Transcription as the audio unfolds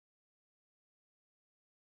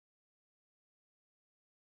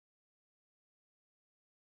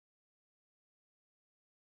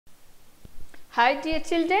Hi dear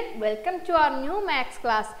children, welcome to our new maths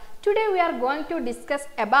class. Today we are going to discuss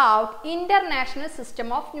about International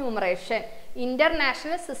System of Numeration.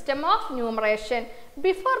 International System of Numeration.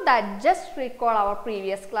 Before that, just recall our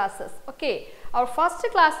previous classes. Okay, our first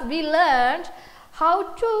class we learned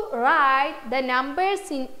how to write the numbers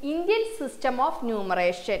in Indian System of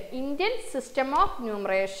Numeration. Indian System of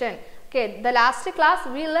Numeration. Okay, the last class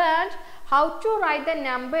we learned how to write the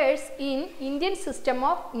numbers in Indian System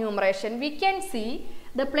of Numeration. We can see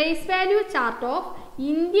the place value chart of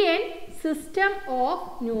Indian System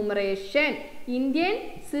of Numeration.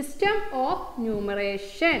 Indian System of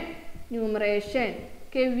Numeration.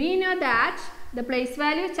 Okay, we know that the place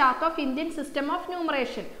value chart of Indian System of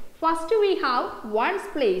Numeration. First we have ones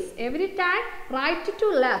place. Every time right to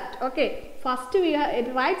left. Okay, first we have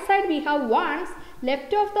at right side we have ones.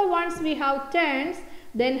 Left of the ones we have tens,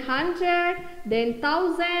 then 100, then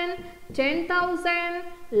 1000, 10,000,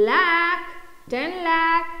 lakh, 10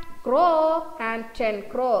 lakh, crore and 10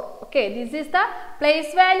 crore. Okay, this is the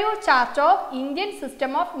place value chart of Indian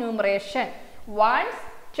System of Numeration. Ones,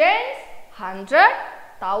 tens, 100,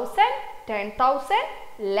 1000, 10,000,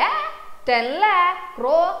 lakh, 10 lakh,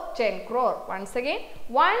 crore, 10 crore. Once again,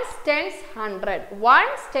 ones, tens, 100.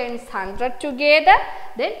 Ones, tens, 100 together,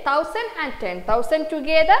 then 1000 and 10,000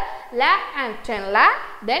 together, lakh and 10 lakh,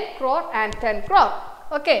 then crore and 10 crore.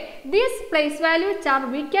 Okay, this place value chart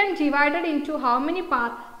we can divide it into how many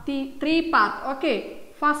parts? Three parts.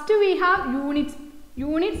 Okay, first we have unit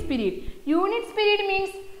spirit. Unit spirit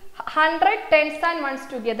means 100 tens and ones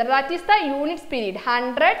together. That is the unit spirit.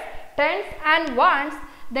 100 tens and ones.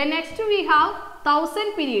 Then next we have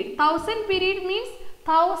 1000 period. 1000 period means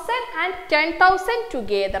 1000 and 10,000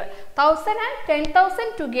 together. 1000 and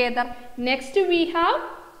 10,000 together. Next we have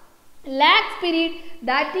lakh period,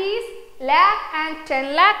 that is lakh and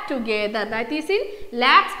 10 lakh together. That is in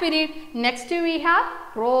lakh period. Next we have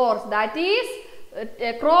crores, that is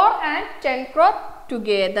crore and 10 crore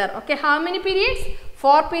together. Okay, how many periods?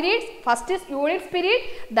 4 periods. First is unit period,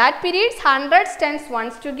 that periods hundreds, tens,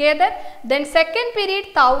 ones together. Then second period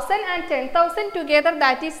 1000 and 10,000 together,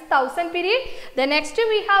 that is 1000 period. The next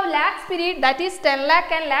we have lakhs period, that is 10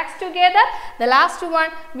 lakh and lakhs together. The last one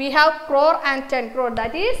we have crore and 10 crore,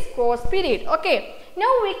 that is crores period. Okay,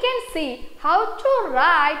 now we can see how to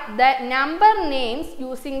write the number names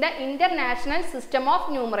using the International System of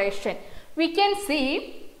Numeration. We can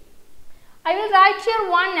see, I will write here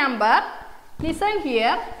one number. Listen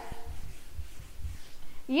here,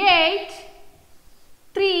 8,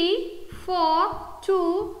 3, 4,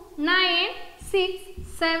 2, 9, 6,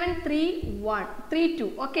 7, 3, 1, 3,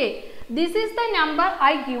 2. Okay, this is the number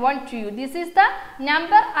I given to you. This is the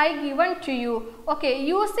number I given to you. Okay,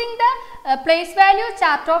 using the place value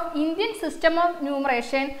chart of Indian System of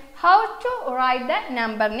Numeration, how to write the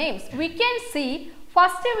number names? We can see.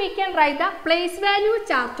 First we can write the place value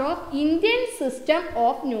chart of Indian System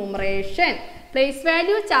of Numeration. Place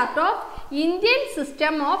value chart of Indian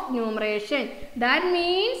System of Numeration. That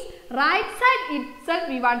means right side itself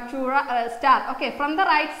we want to start. Okay, from the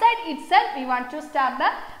right side itself we want to start the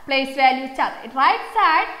place value chart. Right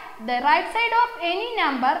side, the right side of any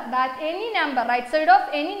number, right side of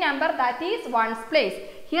any number, that is ones place.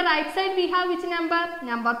 Here right side we have which number?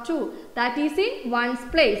 Number 2. That is in ones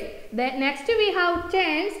place. Then next we have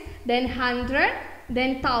tens, then 100,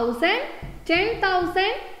 then 1000,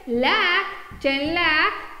 10,000, lakh, 10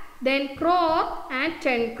 lakh, then crore and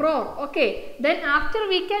 10 crore. Okay. Then after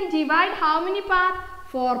we can divide how many parts?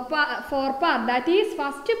 4 part. That is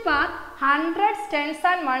first part hundreds, tens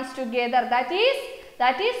and ones together. That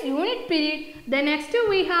is unit period. The next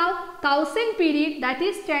we have 1000 period, that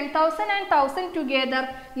is 10,000 and 1000 together.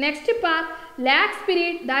 Next part lakhs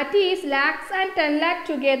period, that is lakhs and 10 lakh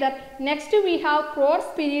together. Next we have crores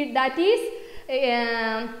period, that is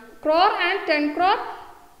crore and 10 crore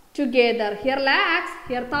together. Here lakhs,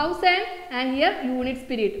 here 1000 and here unit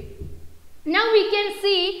period. Now we can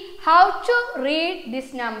see how to read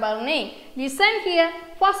this number name. Listen here.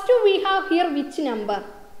 First we have here which number?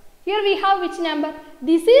 Here we have which number?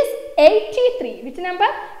 This is 83. Which number?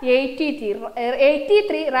 83.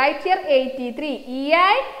 83. Write here 83.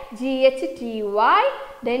 E-I-G-H-T-Y.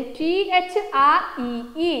 Then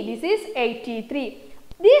T-H-R-E-E. This is 83.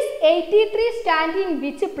 This 83 stand in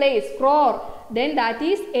which place? Crore. Then that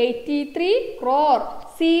is 83 crore.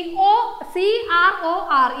 C-R-O-R-E.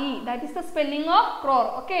 That is the spelling of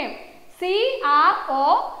crore. Okay. C-R-O-R-E.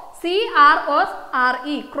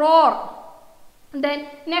 Crore. Then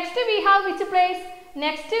next we have which place?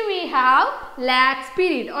 Next we have lakhs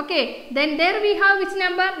period. Okay. Then there we have which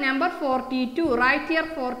number? Number 42. Right here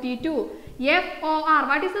 42. F-O-R.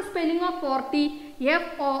 What is the spelling of 40?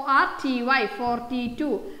 F-O-R-T-Y,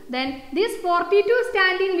 42. Then this 42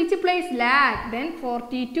 stand in which place? Lakh. Then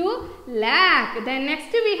 42 lakh. Then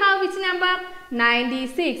next we have which number?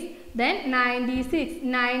 96. Then 96.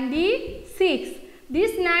 96.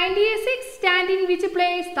 This 96 stand in which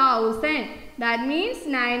place? 1000. That means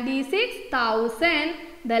 96,000.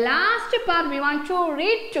 The last part we want to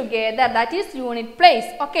read together, that is unit place.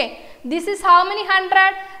 Okay. This is how many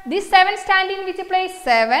hundred? This 7 stand in which place?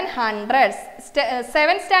 700.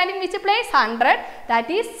 7 stand in which place? 100. That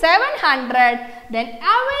is 700. Then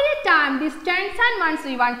every time this tens and ones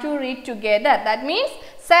we want to read together. That means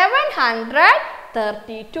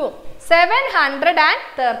 732.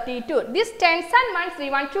 732. This tens and ones we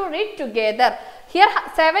want to read together. Here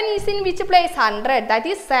 7 is in which place? 100. That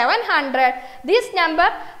is 700. This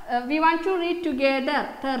number we want to read together.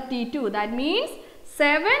 32. That means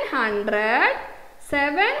 700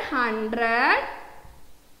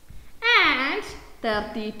 and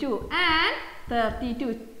 32 and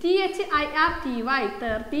 32. T-H-I-R-T-Y,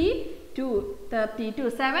 32.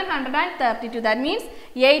 732. That means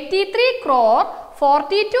 83 crore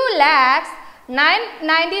 42 lakhs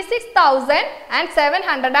 96,000 and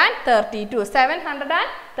 732.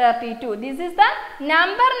 732. This is the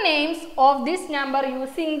number names of this number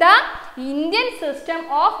using the Indian system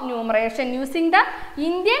of numeration. Using the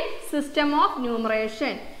Indian system of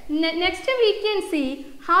numeration. Next we can see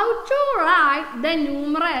how to write the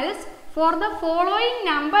numerals for the following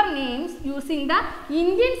number names using the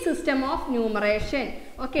Indian system of numeration.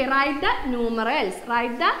 Okay, write the numerals.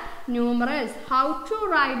 Write the numerals. How to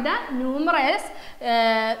write the numerals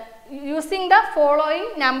using the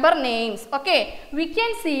following number names. Okay, we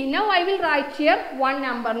can see. Now I will write here one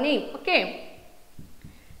number name. Okay,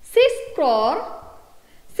 6 crore,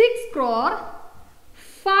 5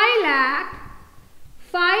 lakh,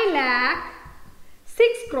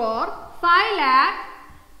 6 crore, 5 lakh,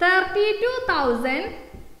 32,000,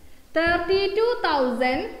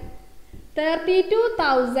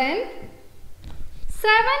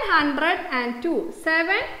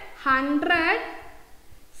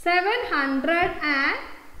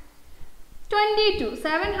 702,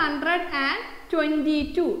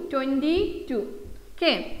 722.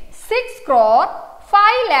 Okay, 6 crore,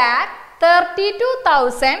 5 lakh,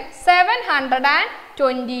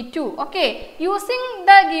 32,722. Okay, using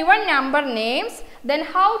the given number names, then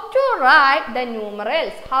how to write the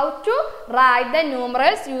numerals? How to write the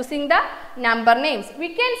numerals using the number names?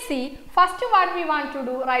 We can see first what we want to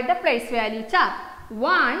do, write the place value chart.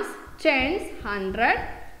 Ones, tens, 100,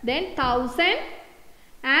 then 1000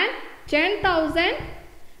 and 10,000.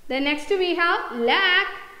 Then next we have lakh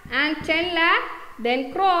and 10 lakh,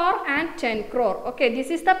 then crore and 10 crore. Okay,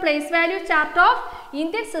 this is the place value chart of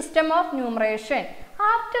Indian system of numeration.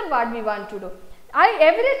 After what we want to do?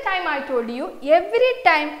 Every time I told you, every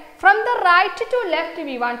time from the right to left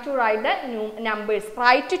we want to write the numbers.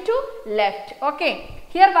 Right to left. Okay.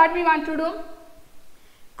 Here what we want to do?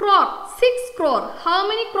 Crore. 6 crore. How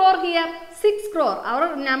many crore here? 6 crore.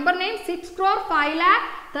 Our number name 6 crore 5 lakh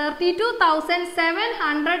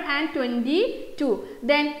 32,722.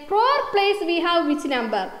 Then crore place we have which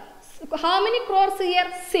number? How many crores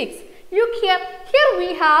here? 6. Look here. Here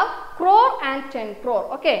we have crore and 10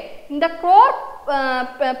 crore. Okay. In the crore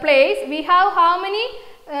place we have how many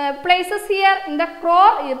places here? In the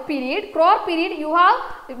crore period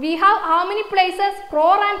we have how many places?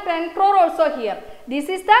 Crore and 10 crore also here. This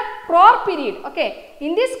is the crore period. Okay.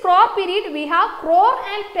 In this crore period we have crore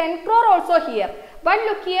and 10 crore also here. But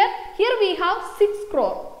look here. Here we have 6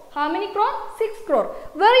 crore. How many crore? 6 crore.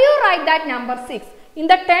 Where you write that number 6? In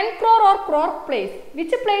the 10 crore or crore place.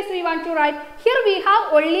 Which place we want to write? Here we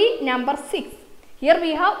have only number 6. Here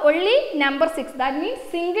we have only number 6. That means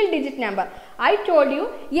single digit number. I told you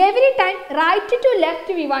every time right to left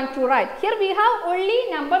we want to write. Here we have only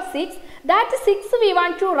number 6. That 6 we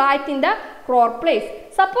want to write in the crore place.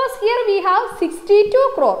 Suppose here we have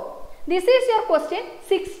 62 crore. This is your question.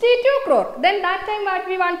 62 crore. Then that time what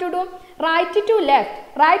we want to do? Right to left.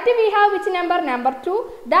 Right we have which number? Number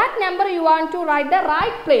 2. That number you want to write the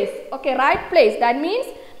right place. Okay, right place. That means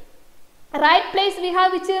right place we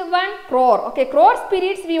have which one? Crore. Okay, crore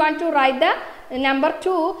periods we want to write the number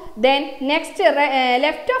 2. Then next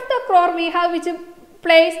left of the crore we have which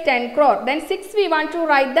place? 10 crore. Then 6 we want to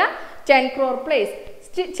write the 10 crore place.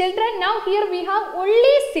 Children, now here we have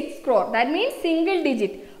only 6 crore. That means single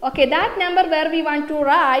digit. Okay, that number where we want to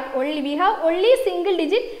write only we have only single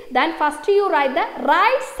digit. Then first you write the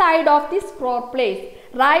right side of this crore place.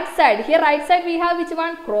 Right side. Here right side we have which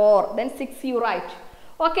one? Crore. Then 6 you write.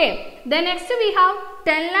 Okay. Then next we have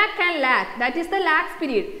 10 lakh and lakh. That is the lakhs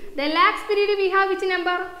period. Then lakhs period we have which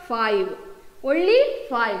number? 5. Only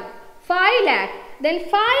 5. 5 lakh. Then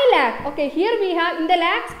 5 lakh. Okay, here we have in the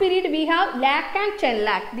lakhs period we have lakh and 10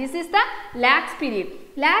 lakh. This is the lakhs period.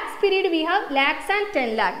 Lakhs period we have lakhs and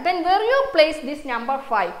 10 lakh. Then where you place this number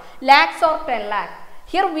 5? Lakhs or 10 lakh?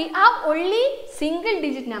 Here we have only single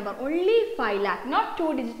digit number. Only 5 lakh. Not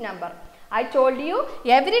 2 digit number. I told you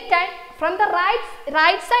every time from the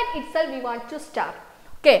right side itself we want to start.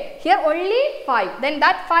 Okay, here only 5. Then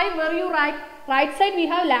that 5 where you write? Right side we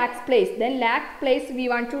have lakhs place. Then lakh place we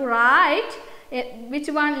want to write. Which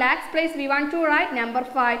one? Lakhs place we want to write number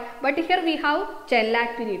 5. But here we have 10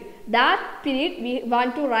 lakh period. That period we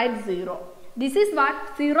want to write 0. This is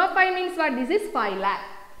what? 05 means what? This is 5 lakh.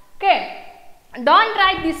 Okay. Don't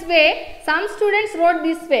write this way. Some students wrote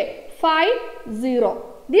this way. 50.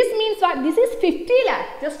 This means what? This is 50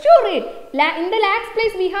 lakh. Just to read. In the lakhs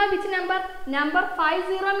place we have which number? Number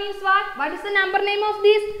 50 means what? What is the number name of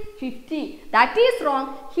this? 50. That is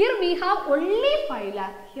wrong. Here we have only 5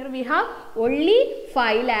 lakh. Here we have only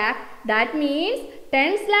 5 lakh. That means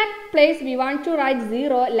tens lakh place we want to write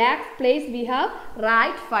 0. Lakhs place we have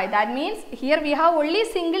write 5. That means here we have only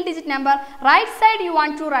single digit number. Right side you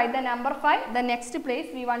want to write the number 5. The next place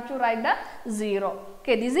we want to write the 0.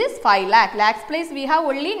 Okay, this is 5 lakh. Lakhs place we have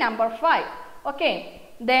only number 5. Okay.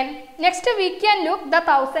 Then next we can look the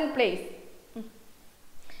thousand place.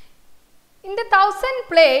 In the thousand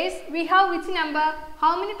place we have which number?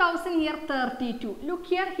 How many thousand here? 32. Look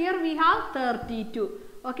here. Here we have 32.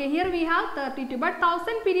 Okay, here we have 32. But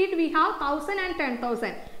thousand period we have 1000 and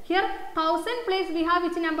 10,000. Here 1000 place we have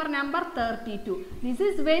which number? Number 32. This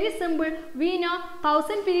is very simple. We know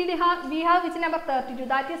 1000 period we have which number? 32.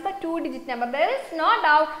 That is the 2 digit number. There is no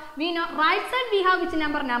doubt. We know right side we have which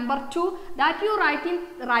number? Number 2. That you write in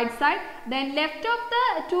right side. Then left of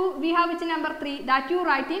the 2 we have which number? 3. That you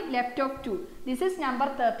write in left of 2. This is number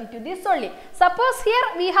 32. This only. Suppose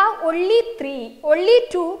here we have only 3, only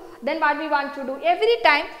 2. Then what we want to do? Every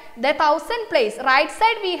time the thousand place, right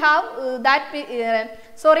side we have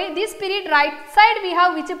this period right side we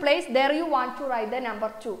have which place? There you want to write the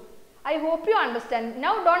number 2. I hope you understand.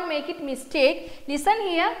 Now don't make it mistake. Listen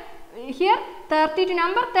here. Here 32,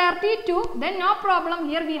 number 32, then no problem.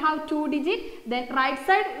 Here we have 2 digit. Then right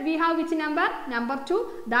side we have which number? Number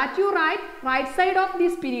 2. That you write right side of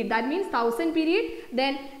this period. That means 1000 period.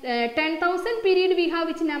 Then 10,000 period we have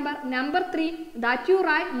which number? Number 3. That you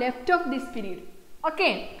write left of this period.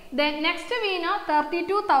 Okay. Then next we know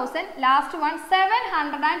 32,000. Last one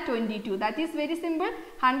 722. That is very simple.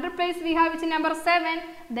 100 place we have which number? 7.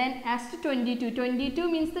 Then as to 22. 22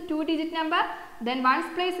 means the 2 digit number. Then ones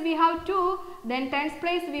place we have 2. Then tens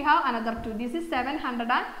place we have another 2. This is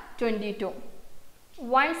 722.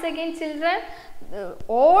 Once again children,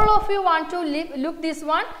 all of you want to look this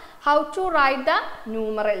one. How to write the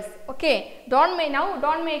numerals. Okay. Don't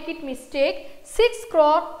make it mistake. 6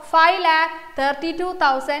 crore 5 lakh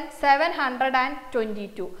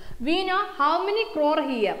 32,722. We know how many crore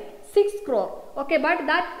here? 6 crore. Okay, but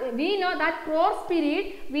that we know that crores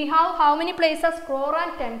period we have how many places? Crore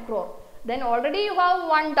and 10 crore. Then already you have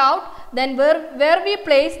one doubt. Then where we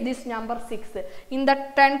place this number 6? In the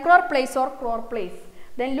 10 crore place or crore place?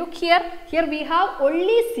 Then look here. Here we have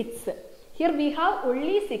only 6. Here we have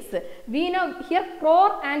only 6. We know here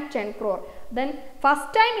crore and 10 crore. Then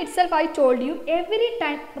first time itself I told you every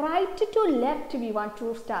time right to left we want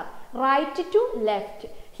to start. Right to left.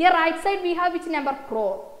 Here right side we have which number?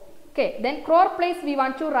 Crore. Okay. Then crore place we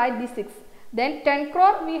want to write the 6. Then 10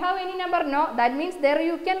 crore we have any number? No. That means there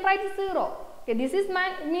you can write 0. Okay. This is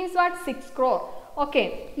means what? 6 crore.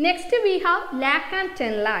 Okay. Next we have lakh and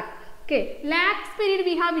 10 lakh. Okay, lakhs period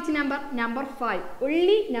we have which number? Number 5.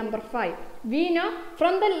 Only number 5. We know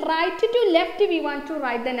from the right to left we want to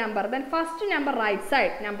write the number. Then first number right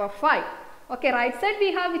side, number 5. Okay, right side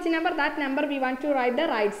we have which number? That number we want to write the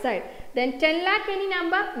right side. Then 10 lakh any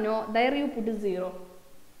number? No, there you put 0.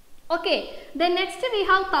 Okay, then next we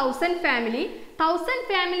have 1000 family. 1000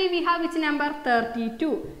 family we have which number?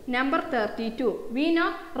 32. Number 32. We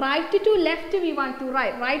know right to left we want to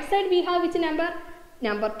write. Right side we have which number?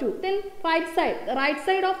 Number 2. Then right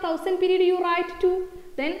side of 1000 period you write 2.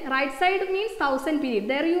 Then right side means 1000 period.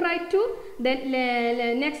 There you write 2. Then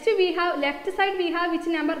next we have left side we have which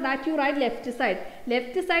number? That you write left side.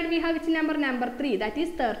 Left side we have which number? Number 3. That is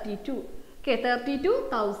 32. Okay,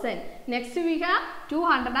 32,000. Next we have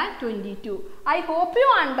 222. I hope you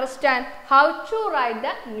understand how to write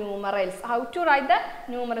the numerals. How to write the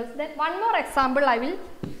numerals. Then one more example I will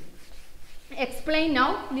explain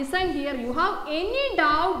now. Listen here. You have any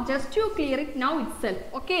doubt, just to clear it now itself.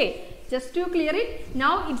 Okay. Just to clear it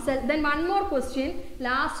now itself. Then one more question.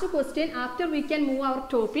 Last question. After we can move our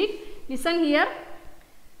topic. Listen here.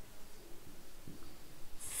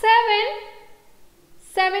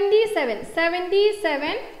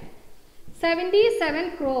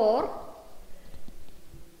 77 crore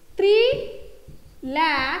 3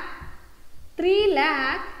 lakh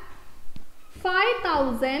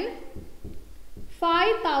 5,000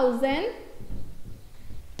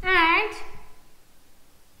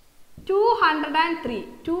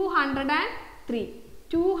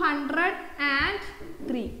 and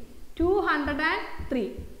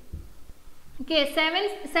 203. Okay,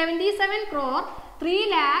 77 crore 3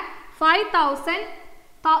 lakh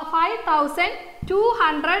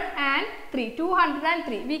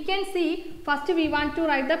 5,203. We can see, first we want to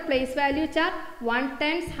write the place value chart. 1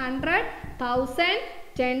 tens, 100, 1000,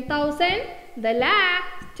 10,000, the lakh,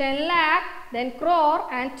 10 lakh, then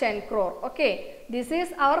crore and 10 crore. Okay, this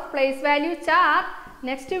is our place value chart.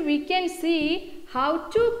 Next we can see how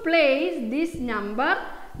to place this number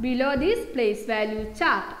below this place value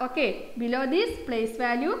chart. Okay, below this place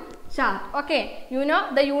value chart. Okay, you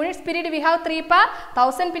know the units period we have 3 part,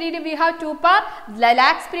 1000 period we have 2 part,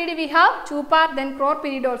 lakhs period we have 2 part, then crore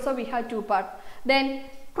period also we have 2 part. Then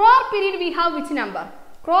crore period we have which number?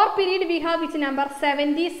 Crore period we have which number?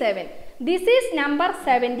 77. This is number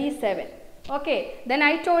 77. Okay, then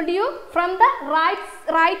I told you from the right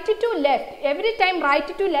to left, every time right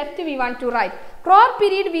to left we want to write. Crore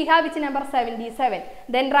period we have which number? 77.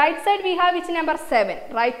 Then right side we have which number? 7.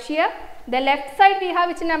 Right here. The left side we have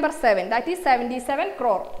which number? 7. That is 77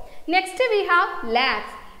 crore. Next we have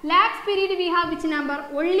lakhs. Lakhs period we have which number?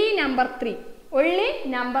 Only number 3. Only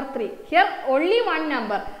number 3. Here only one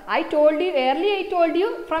number. I told you earlier, I told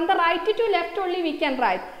you from the right to left only we can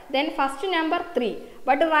write. Then first number 3.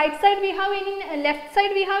 But the right side we have any, left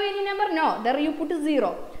side we have any number? No. There you put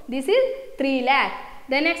 0. This is 3 lakh.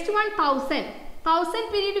 The next one 1000. 1000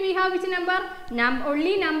 period we have which number?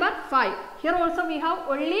 Only number 5. Here also we have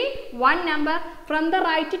only one number. From the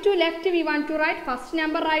right to left we want to write first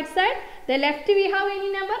number right side. The left we have any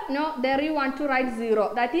number? No, there you want to write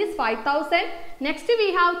 0. That is 5000. Next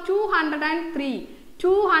we have 203.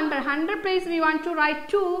 100 place we want to write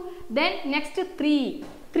 2. Then next 3.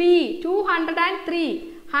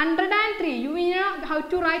 203. 103. You know how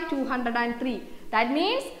to write 203. That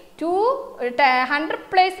means 100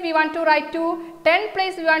 place we want to write 2, 10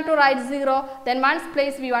 place we want to write 0, then 1's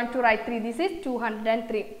place we want to write 3. This is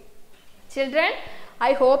 203. Children,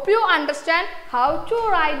 I hope you understand how to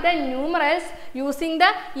write the numerals using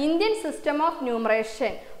the Indian system of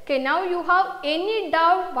numeration. Okay, now you have any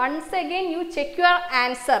doubt, once again you check your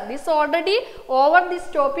answer. This already over this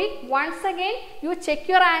topic. Once again you check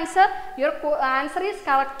your answer. Your answer is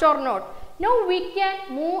correct or not. Now we can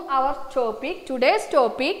move our topic, today's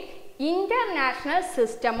topic, International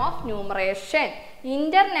System of Numeration.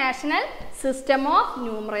 International System of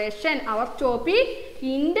Numeration. Our topic,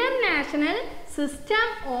 International System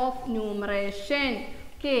of Numeration.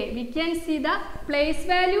 Okay, we can see the place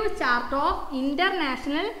value chart of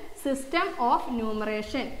International System of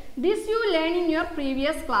Numeration. This you learn in your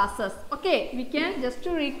previous classes. Okay, we can just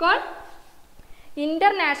to recall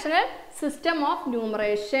International System of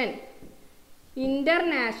Numeration.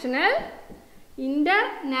 International System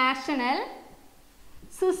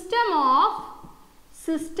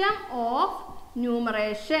of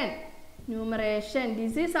Numeration.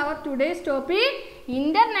 This is our today's topic,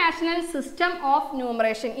 International System of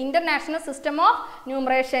Numeration. International System of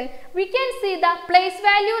Numeration. We can see the place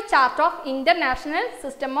value chart of International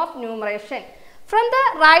System of Numeration. From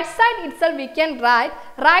the right side itself we can write,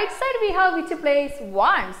 right side we have which place?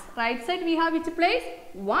 Ones. Right side we have which place?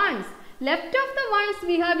 Ones. Left of the ones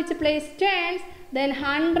we have which place? Tens, then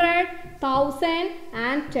 100, 1000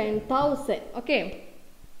 and 10,000. Okay.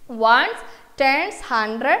 Ones, tens,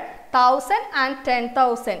 100, 1000 and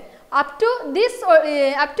 10,000. Up to this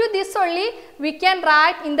only we can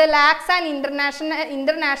write in the lakhs and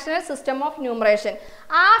international system of numeration.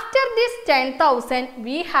 After this 10,000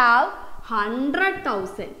 we have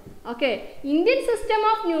 100,000. Okay. Indian system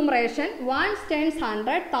of numeration, ones, tens,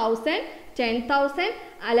 100, 1000, 10,000.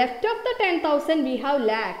 Left of the 10,000 we have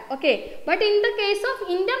lakh. Okay, but in the case of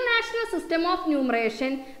International System of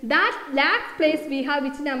Numeration, that lakh place we have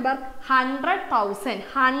which number? 100,000.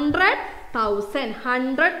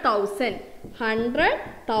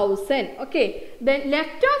 100,000. Okay, then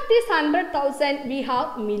left of this 100,000 we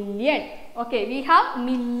have million. Okay, we have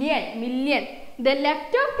million. Then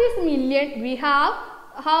left of this million we have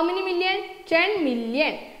how many million? 10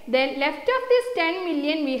 million. Then left of this 10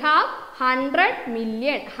 million we have 100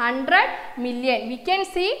 million. We can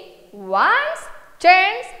see ones,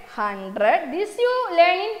 tens, 100. This you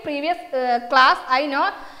learn in previous class, I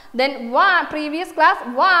know. Then previous class,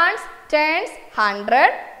 ones, tens,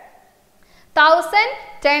 100. 1000,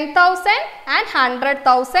 10,000 and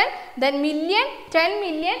 100,000, then million, 10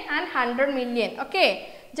 million and 100 million. Okay,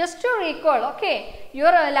 just to recall, okay,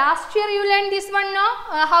 your last year you learned this one now,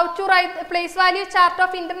 how to write the place value chart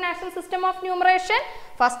of international system of numeration.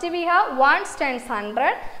 First we have ones, tens,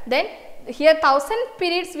 100, then here 1000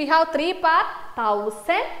 periods we have 3 part,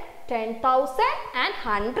 1000, 10,000 and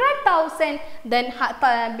 100,000, then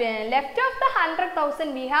left of the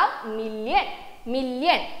 100,000 we have million,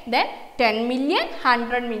 then 10 million,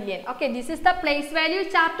 100 million. Okay, this is the place value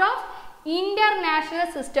chart of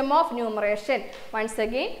international system of numeration. Once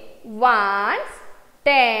again, ones,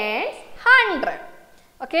 tens, 100.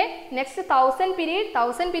 Okay, next 1000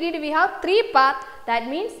 period we have 3 parts, that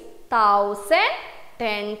means 1000,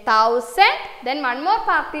 10,000, then one more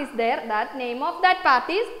part is there, that name of that part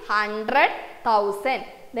is 100,000,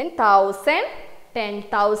 then 1000,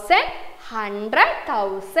 10,000,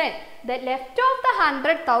 100,000. The left of the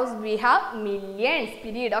 100,000 we have millions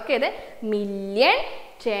period. Okay, then million,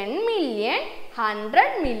 10 million,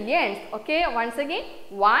 100 millions. Okay, once again,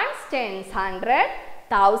 ones, tens, 100,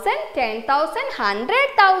 1000, 10,000,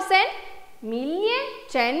 100,000, million,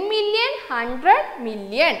 10 million, 100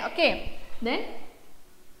 million. Okay, then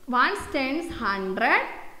ones, tens, 100,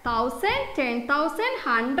 1000, 10,000,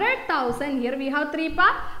 100,000. Here we have 3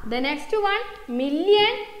 parts. The next one,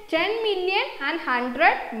 million, 10 million and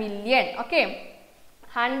 100 million. Okay,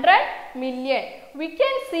 100 million. We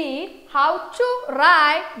can see how to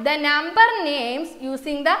write the number names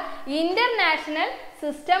using the International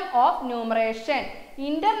System of Numeration.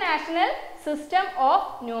 International System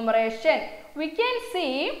of Numeration. We can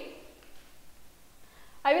see,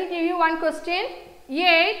 I will give you one question.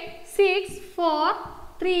 8, 6, 4,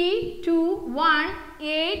 3, 2, 1,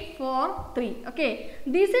 8, 4, 3. Okay,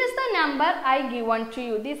 this is the number I given to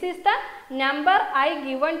you. This is the number I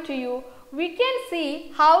given to you. We can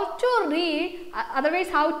see how to read, otherwise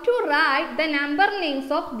how to write the number names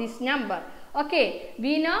of this number. Okay,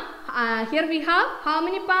 we know here we have how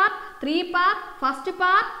many parts? 3 parts. First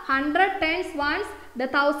part 100, tens, ones. The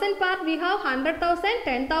 1000 part we have 100,000,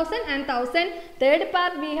 10,000 and 1000. Third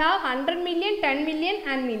part we have 100 million, 10 million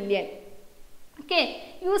and million.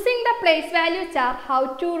 Okay, using the place value chart,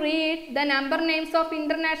 how to read the number names of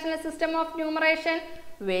International System of Numeration?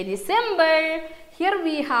 Very simple. Here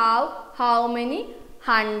we have how many?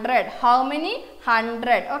 100. How many?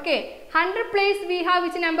 100. Okay, 100 place we have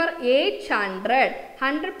which number? 800.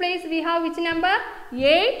 100 place we have which number?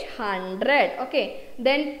 800. Okay,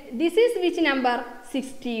 then this is which number?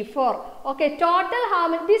 64. Okay, total how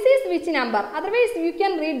many? This is which number? Otherwise you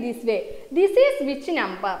can read this way. This is which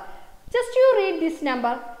number? Just you read this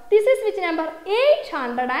number. This is which number?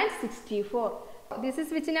 864. This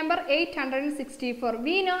is which number? 864.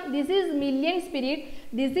 We know this is millions period,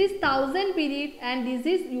 this is thousand period and this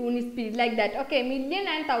is units period, like that. Okay, million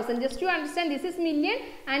and thousand. Just to understand, this is million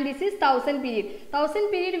and this is thousand period. Thousand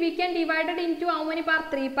period we can divide it into how many parts?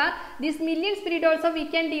 3 parts. This millions period also we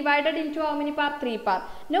can divide it into how many parts? 3 parts.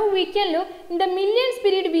 Now we can look in the millions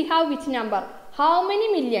period we have which number? How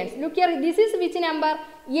many millions? Look here, this is which number?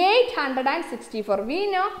 864. We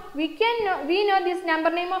know this number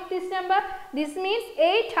name of this number. This means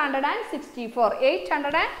 864.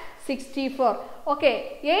 864.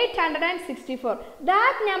 Okay, 864.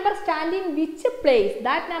 That number stand in which place?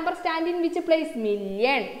 That number stand in which place?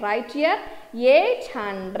 Million. Right here,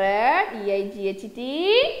 800.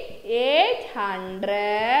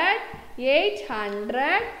 800.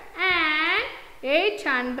 800 and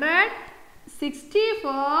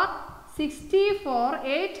 864.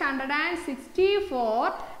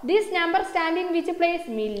 864. This number stand in which place?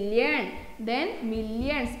 Million. Then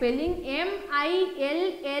million, spelling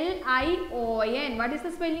M-I-L-L-I-O-N. What is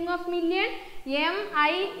the spelling of million?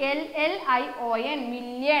 M-I-L-L-I-O-N.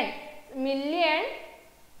 Million. Million.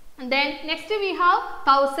 Then next we have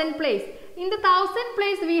thousand place. In the thousand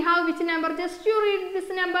place we have which number? Just you read this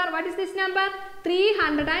number. What is this number?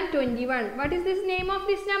 321. What is this name of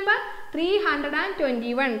this number?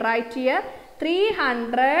 321. Right here,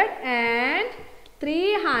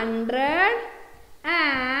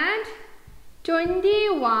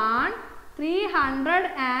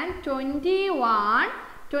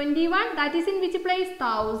 21. That is in which place?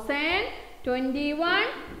 1000.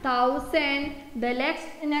 21,000. The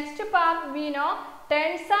next part we know.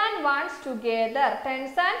 Tens and ones together.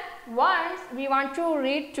 Tens and ones we want to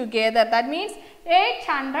read together. That means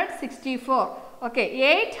 864. Okay,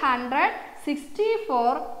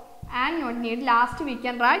 864 and not need. Last we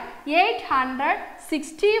can write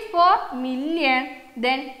 864 million.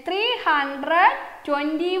 Then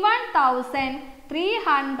 321,000.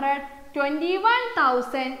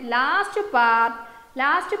 321,000. Last part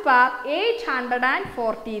Last part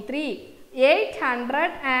 843.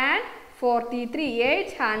 843.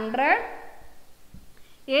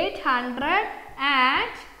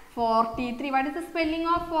 843. What is the spelling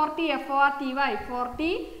of 40? F-O-R-T-Y.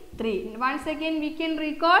 43. Once again we can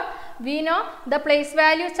recall. We know the place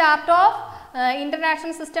value chart of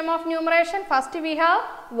International System of Numeration. First we have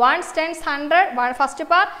ones, tens, hundred, first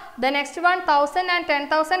part. The next one 1000 and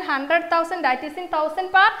 10,000, 100,000, that is in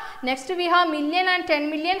thousand part. Next we have million and 10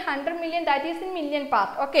 million, 100 million, that is in million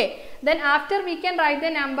part. Okay. Then after we can write the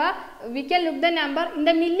number, we can look the number. In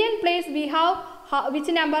the million place we have which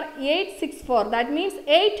number? 864. That means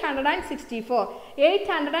 864.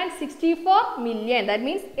 864 million. That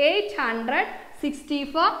means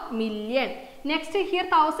 864 million. Next here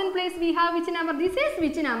 1000 place we have which number? This is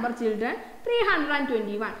which number, children?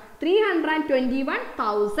 321.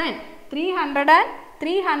 321,000.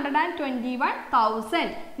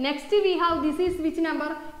 321,000. Next we have, this is which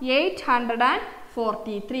number?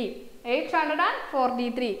 843.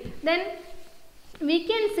 843. Then we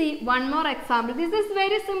can see one more example. This is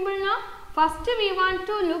very simple now. First we want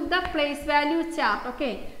to look the place value chart.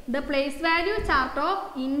 Okay. The place value chart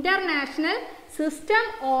of International System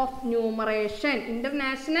of Numeration.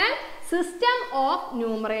 International System of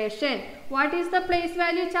Numeration. What is the place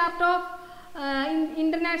value chart of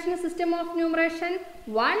International System of Numeration?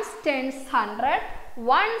 Ones, tens, hundred.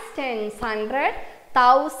 Ones, tens, hundred.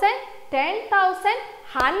 1000, 10,000,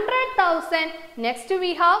 100,000. Next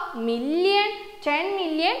we have million, 10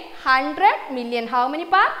 million, 100 million. How many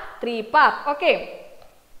part? 3 part. Okay.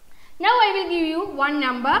 Now I will give you one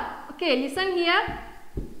number. Okay, listen here.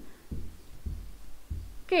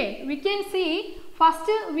 Okay, we can see first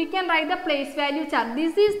we can write the place value chart.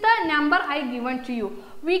 This is the number I given to you.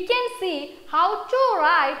 We can see how to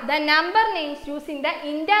write the number names using the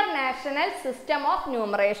International System of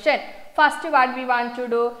Numeration. First what we want to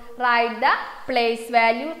do? Write the place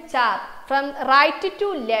value chart from right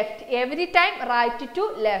to left. Every time right to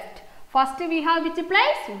left. First we have which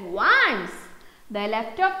place? Ones. The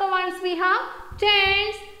left of the ones we have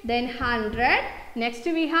tens, then 100. Next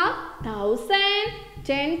we have 1000,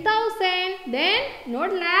 10,000, then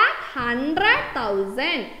not lakh,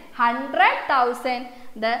 100,000. 100,000.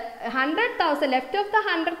 The 100,000, left of the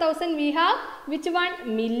 100,000 we have which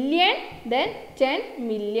one? Million, then 10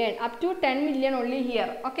 million. Up to 10 million only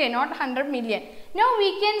here. Okay, not 100 million. Now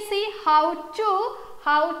we can see how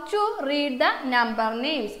to read the number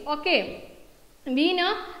names. Okay. We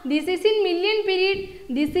know this is in million period,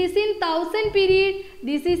 this is in thousand period,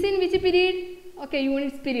 this is in which period? Okay,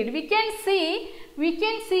 units period. We can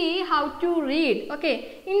see how to read.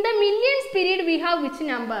 Okay, in the millions period we have which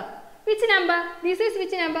number? Which number? This is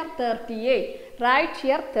which number? 38. Right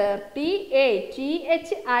here 38. THIRTY.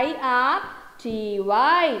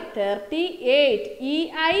 38.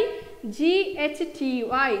 EIGHTY.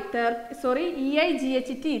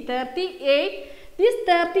 EIGHT. 38. This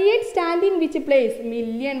 38 stand in which place?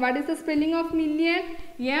 Million. What is the spelling of million?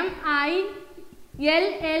 MILLION.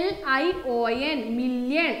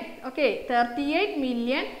 Million. Okay, 38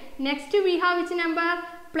 million. Next we have which number?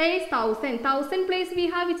 Place 1000. 1000 place we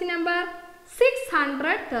have which number?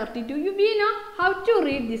 632. We know how to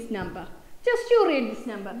read this number. Just you read this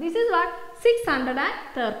number. This is what?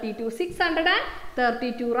 632.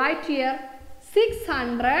 632. Right here.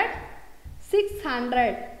 600.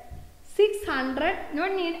 600. No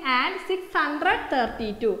need add.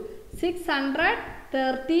 632.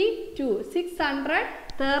 632.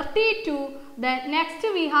 632. Then next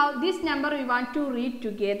we have this number we want to read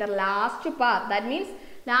together. Last part. That means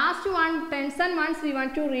last one, tens and ones we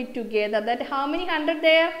want to read together. That how many hundred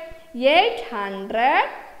there? 800.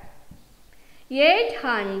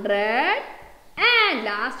 800. And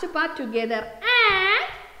last part together. And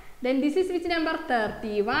then this is which number?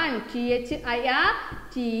 31. THIRTY.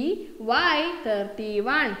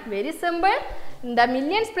 31. Very simple. In the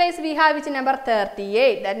millions place we have which number?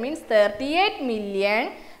 38. That means 38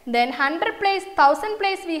 million. Then 100 place, 1000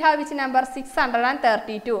 place we have which number?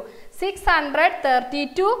 632.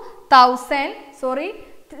 632,000. Sorry,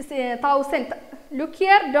 1000. Look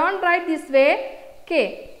here, don't write this way.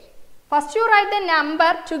 Okay. First you write the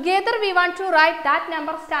number. Together we want to write that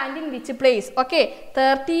number stand in which place. Okay.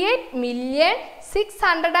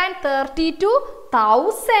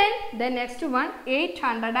 38,632,000. Then next one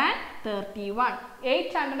 831.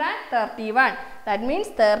 831. That means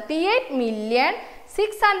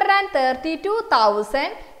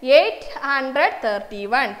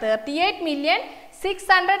 38,632,831.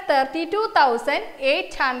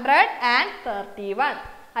 38,632,831.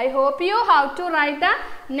 I hope you have to write the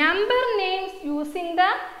number names using the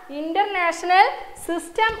International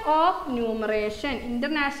System of Numeration.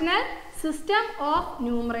 International System of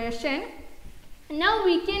Numeration. Now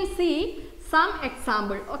we can see some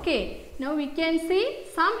example. Okay. Now we can see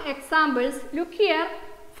some examples. Look here.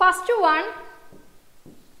 First one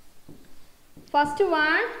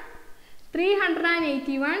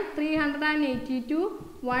 381, 382,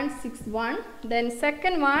 161. Then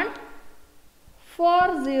second one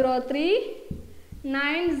 403,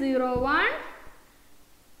 901,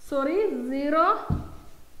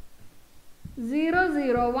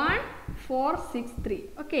 001, 463.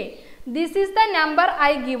 Okay, this is the number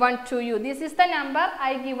I given to you. This is the number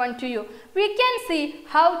I given to you. We can see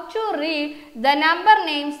how to read the number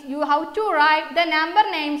names. You have to write the number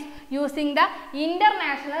names using the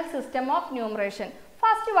International System of Numeration.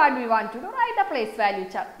 First, what we want to do? Write the place value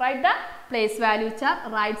chart. Write the place value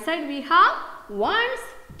chart. Right side we have ones,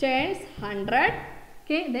 tens, 100.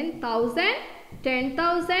 Okay, then 1000,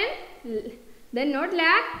 10,000. Then not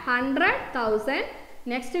lakh, 100,000.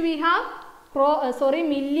 Next we have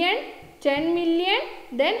million, 10 million,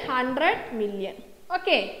 then 100 million.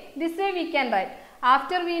 Okay, this way we can write.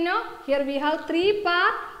 After we know, here we have 3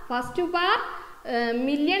 part, first part,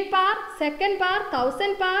 million part, second part,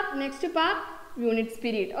 1000 part, next part, units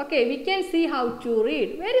period. Okay, we can see how to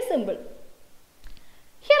read. Very simple.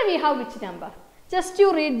 Here we have which number? Just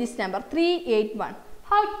you read this number, 381.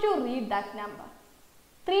 How to read that number?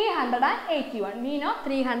 381. We know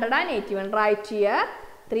 381. Right here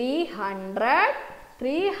 300,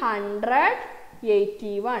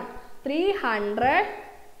 381, 300,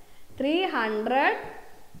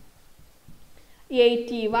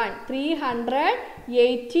 381,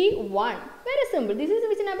 381. Very simple. This is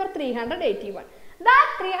which number? 381.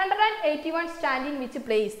 That 381 stand in which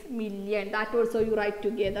place? Million. That also you write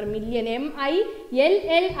together. Million.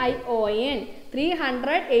 M-I-L-L-I-O-N.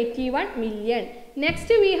 381 million. Next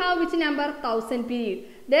we have which number? 1000 period.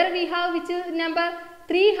 There we have which number?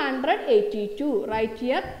 382. Right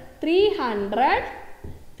here 300,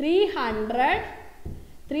 300,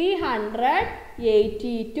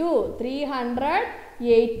 382,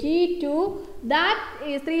 382. That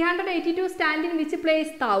is 382 stand in which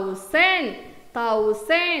place? 1000.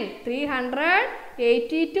 1000.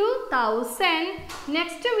 382,000.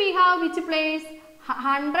 Next we have which place?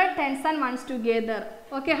 100 tens and ones together.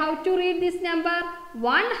 Okay, how to read this number?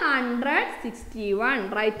 161.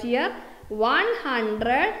 Right here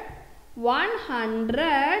 100,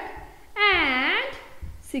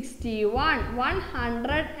 161,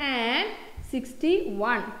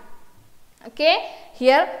 161. Okay,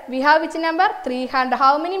 here we have which number? 300.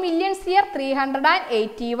 How many millions here?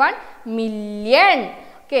 381 million.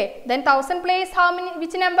 Okay, then 1000 place how many?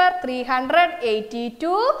 Which number?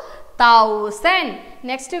 382,000.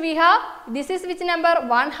 Next we have, this is which number?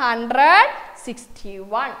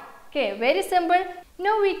 161. Okay, very simple.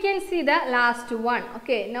 Now we can see the last one.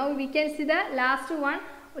 Okay, now we can see the last one.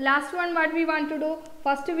 Last one, what we want to do?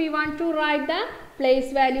 First we want to write the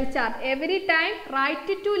place value chart. Every time right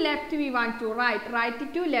to left we want to write. Right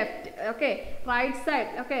to left. Okay, right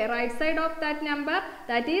side. Okay, right side of that number,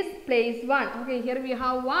 that is place 1. Okay, here we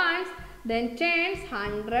have ones, then tens,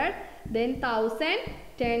 100, then 1000,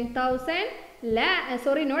 10,000,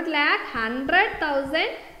 not lakh, 100,000.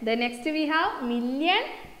 Then next we have million,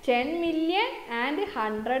 10 million and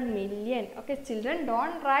 100 million. Okay, children,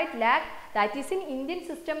 don't write lakh. That is in Indian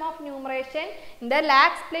system of numeration. In the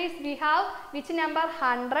lakhs place we have which number?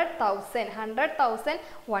 100,000. 100,000.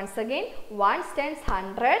 Once again, ones, tens,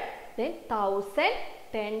 100, then 1000,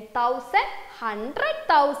 10,000,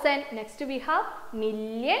 100,000. Next we have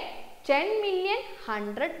million, 10 million,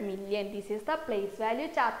 100 million. This is the place value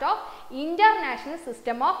chart of International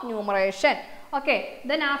System of Numeration. Okay,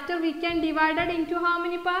 then after we can divide it into how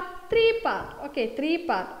many parts? 3 parts. Okay, 3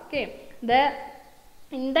 parts. Okay,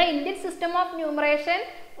 in the Indian system of numeration,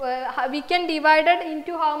 we can divide it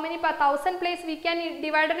into how many parts? 1000 place we can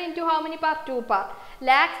divide it into how many parts? 2 parts.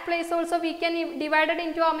 Lakhs place also we can divide it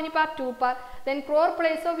into how many parts? 2 parts. Then crore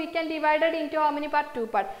place also we can divide it into how many parts? 2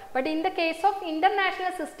 parts. But in the case of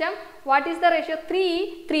international system, what is the ratio?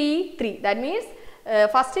 3, 3, 3. That means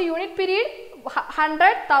first unit period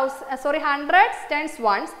 100, tens,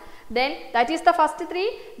 ones. Then that is the first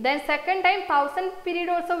 3. Then second time 1000 period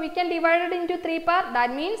also we can divide it into 3 parts.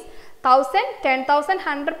 That means 1000, 10,000,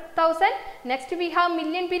 100,000. Next we have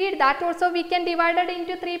million period. That also we can divide it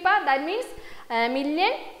into 3 parts. That means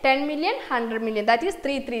million, 10 million, 100 million. That is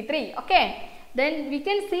 333. Okay. Then we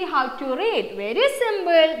can see how to read. Very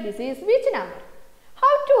simple. This is which number?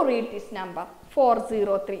 How to read this number?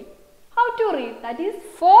 403. How to read? That is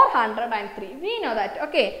 403. We know that.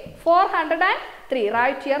 Okay. 403.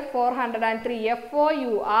 Right here 403.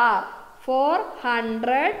 F-O-U-R.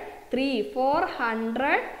 403.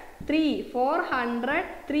 403.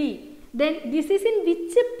 403. Then this is in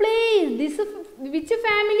which place? This is which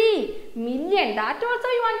family? Million. That also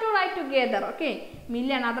you want to write together. Okay.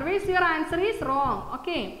 Million. Otherwise your answer is wrong.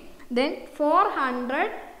 Okay. Then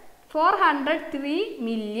 403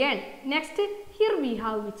 million. Next, here we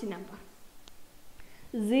have which number?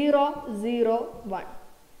 001.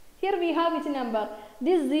 Here we have which number?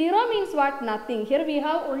 This 0 means what? Nothing. Here we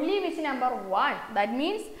have only which number? 1. That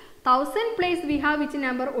means 1000 place we have which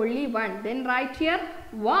number? Only 1. Then write here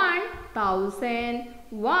 1000.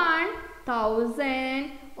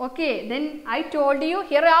 1000. Okay, then I told you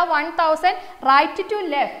here are 1000, right to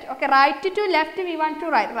left. Okay, right to left we want to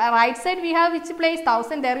write. Right side we have which place?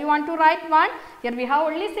 1000, there we want to write 1. Here we have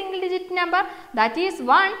only single digit number, that is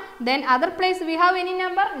 1. Then other place we have any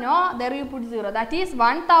number? No, there you put 0. That is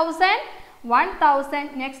 1000.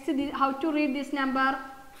 1000. Next, how to read this number?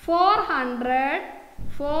 400.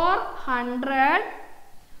 400.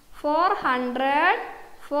 400.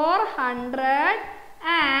 400.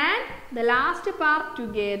 And the last part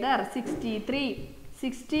together 63.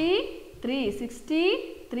 63.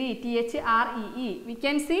 63. T-H-R-E-E. We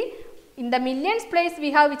can see in the millions place we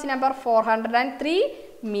have which number? 403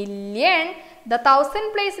 million. The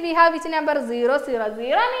 1000 place we have which number? 0. 0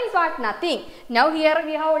 means what? Nothing. Now here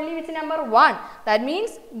we have only which number? 1. That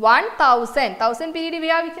means 1000. 1000 period we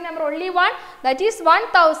have which number? Only 1. That is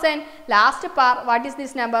 1000. Last part, what is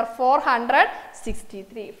this number?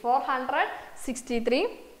 463. 463.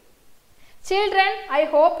 Children, I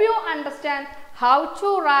hope you understand how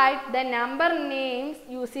to write the number names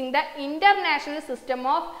using the International System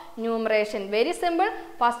of Numeration. Very simple.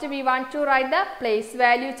 First we want to write the place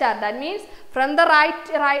value chart. That means from the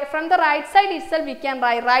right side itself we can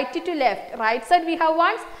write right to left. Right side we have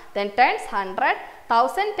ones, then tens, 100,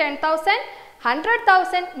 1000, 10,000,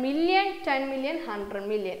 100,000, million, 10 million, 100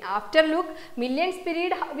 million. After look, millions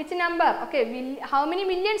period, which number? Okay, how many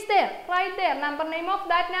millions there? Right there, number name of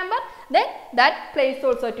that number, then that place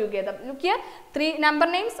also together. Look here, three number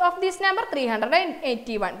names of this number,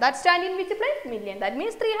 381. That stand in which place? Million. That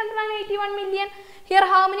means 381 million. Here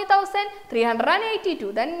how many thousand?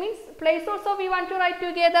 382. That means place also we want to write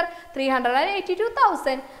together,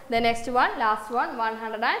 382,000. The next one, last one,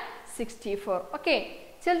 164. Okay.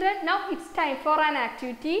 Children, now it's time for an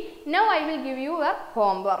activity. Now I will give you a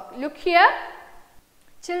homework. Look here.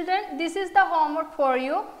 Children, this is the homework for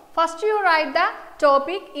you. First you write the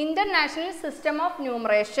topic International System of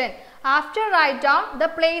Numeration. After write down the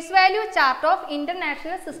place value chart of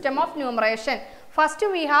International System of Numeration. First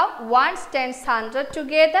we have ones, tens, 100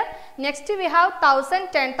 together. Next we have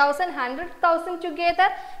 1000, 10,000, 100,000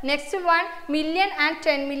 together. Next one million and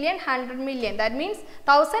 10 million, 100 million. That means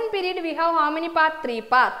 1000 period we have how many parts? 3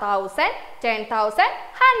 parts. 1000, 10,000,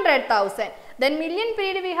 100,000. Then million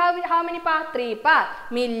period we have how many parts? 3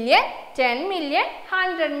 parts. Million, 10 million,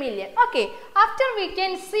 100 million. Okay. After we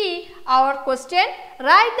can see our question.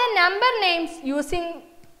 Write the number names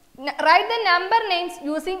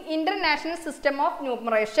using International System of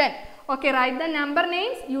Numeration. Okay, write the number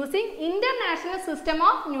names using International System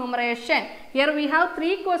of Numeration. Here we have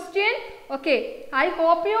 3 questions. Okay, I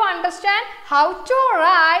hope you understand how to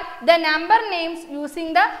write the number names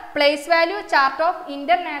using the place value chart of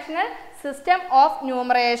International System of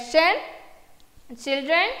Numeration.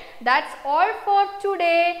 Children, that's all for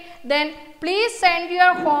today. Then please send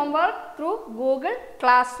your homework through Google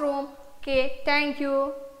Classroom. Okay, thank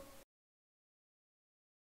you.